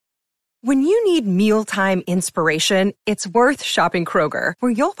When you need mealtime inspiration, it's worth shopping Kroger,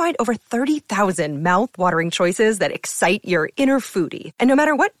 where you'll find over 30,000 mouth-watering choices that excite your inner foodie. And no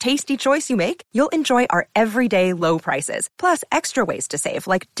matter what tasty choice you make, you'll enjoy our everyday low prices, plus extra ways to save,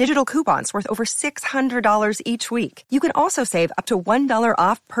 like digital coupons worth over $600 each week. You can also save up to $1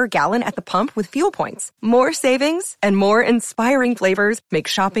 off per gallon at the pump with fuel points. More savings and more inspiring flavors make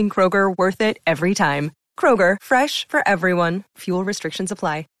shopping Kroger worth it every time. Kroger, fresh for everyone. Fuel restrictions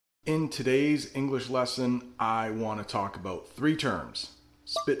apply. In today's English lesson, I want to talk about three terms: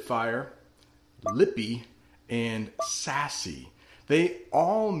 spitfire, lippy, and sassy. They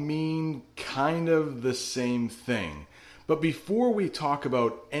all mean kind of the same thing. But before we talk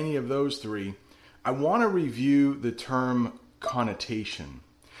about any of those three, I want to review the term connotation.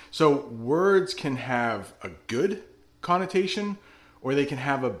 So words can have a good connotation or they can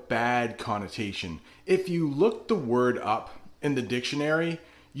have a bad connotation. If you look the word up in the dictionary,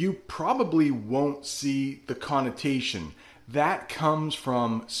 you probably won't see the connotation. That comes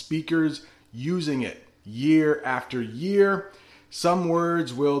from speakers using it year after year. Some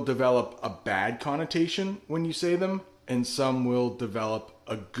words will develop a bad connotation when you say them, and some will develop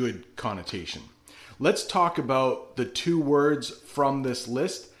a good connotation. Let's talk about the two words from this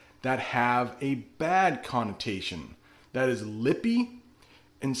list that have a bad connotation. That is lippy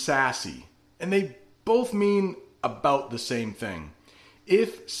and sassy. And they both mean about the same thing.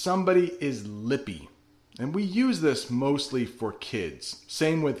 If somebody is lippy, and we use this mostly for kids,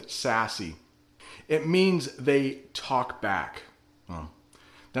 same with sassy, it means they talk back. Well,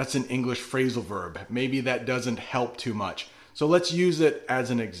 that's an English phrasal verb. Maybe that doesn't help too much. So let's use it as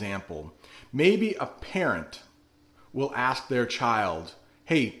an example. Maybe a parent will ask their child,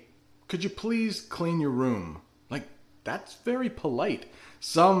 "Hey, could you please clean your room?" Like, that's very polite.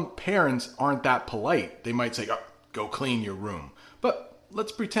 Some parents aren't that polite. They might say, "Oh, go clean your room." But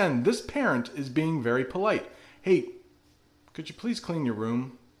let's pretend this parent is being very polite. "Hey, could you please clean your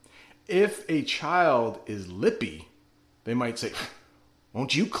room?" If a child is lippy, they might say,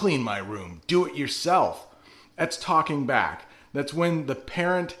 "Won't you clean my room? Do it yourself." That's talking back. That's when the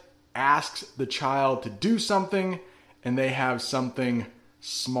parent asks the child to do something and they have something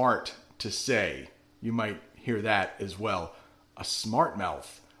smart to say. You might hear that as well. A smart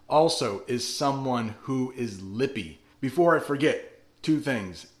mouth also is someone who is lippy. Before I forget, two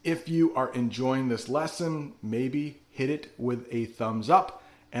things. If you are enjoying this lesson, maybe hit it with a thumbs up.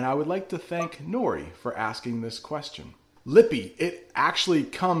 And I would like to thank Nori for asking this question. Lippy, it actually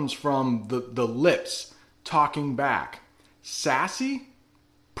comes from the lips talking back. Sassy,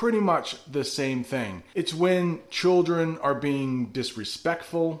 pretty much the same thing. It's when children are being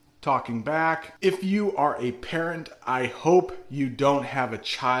disrespectful, talking back. If you are a parent, I hope you don't have a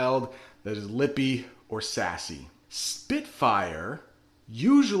child that is lippy or sassy. Spitfire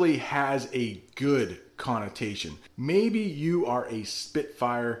usually has a good connotation. Maybe you are a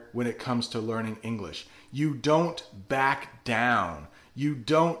spitfire when it comes to learning English. You don't back down. You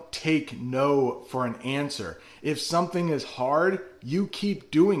don't take no for an answer. If something is hard, you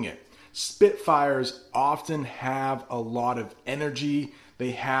keep doing it. Spitfires often have a lot of energy.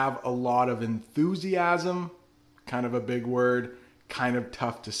 They have a lot of enthusiasm. Kind of a big word. Kind of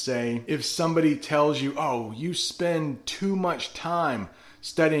tough to say. If somebody tells you, "Oh, you spend too much time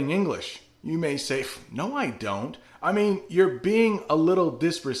studying English," you may say, "No, I don't. I mean, you're being a little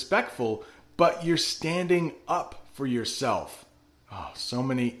disrespectful, but you're standing up for yourself." Oh, so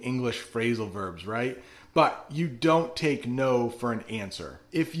many English phrasal verbs, right? But you don't take no for an answer.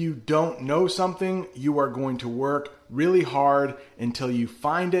 If you don't know something, you are going to work really hard until you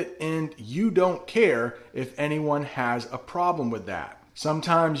find it, and you don't care if anyone has a problem with that.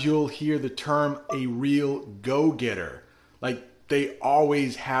 Sometimes you'll hear the term a real go-getter. Like, they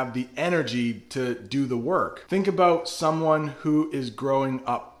always have the energy to do the work. Think about someone who is growing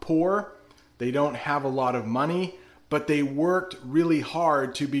up poor. They don't have a lot of money, but they worked really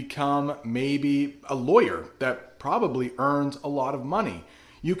hard to become maybe a lawyer that probably earns a lot of money.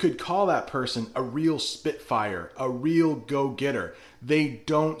 You could call that person a real spitfire, a real go-getter. They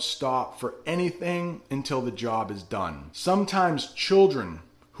don't stop for anything until the job is done. Sometimes children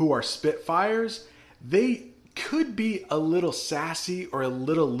who are spitfires, they could be a little sassy or a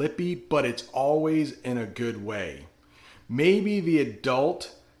little lippy, but it's always in a good way. Maybe the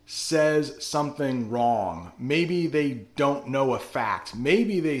adult says something wrong. Maybe they don't know a fact.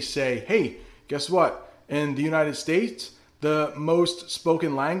 Maybe they say, "Hey, guess what? In the United States, the most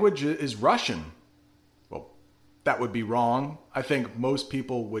spoken language is Russian." Well, that would be wrong. I think most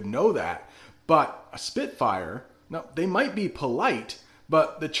people would know that. But a spitfire, no, they might be polite,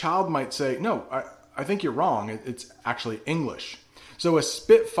 but the child might say, "No, I think you're wrong. It's actually English." So a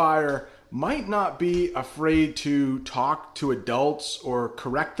Spitfire might not be afraid to talk to adults or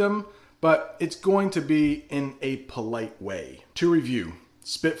correct them, but it's going to be in a polite way. To review,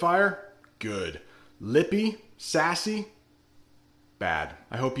 Spitfire, good. Lippy, sassy, bad.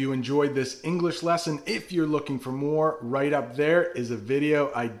 I hope you enjoyed this English lesson. If you're looking for more, right up there is a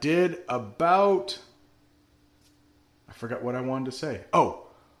video I did about, I forgot what I wanted to say. Oh,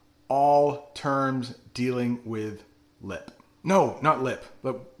 all terms dealing with lip. No, not lip.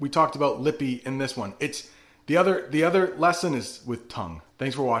 But we talked about lippy in this one. It's the other lesson is with tongue.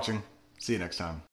 Thanks for watching. See you next time.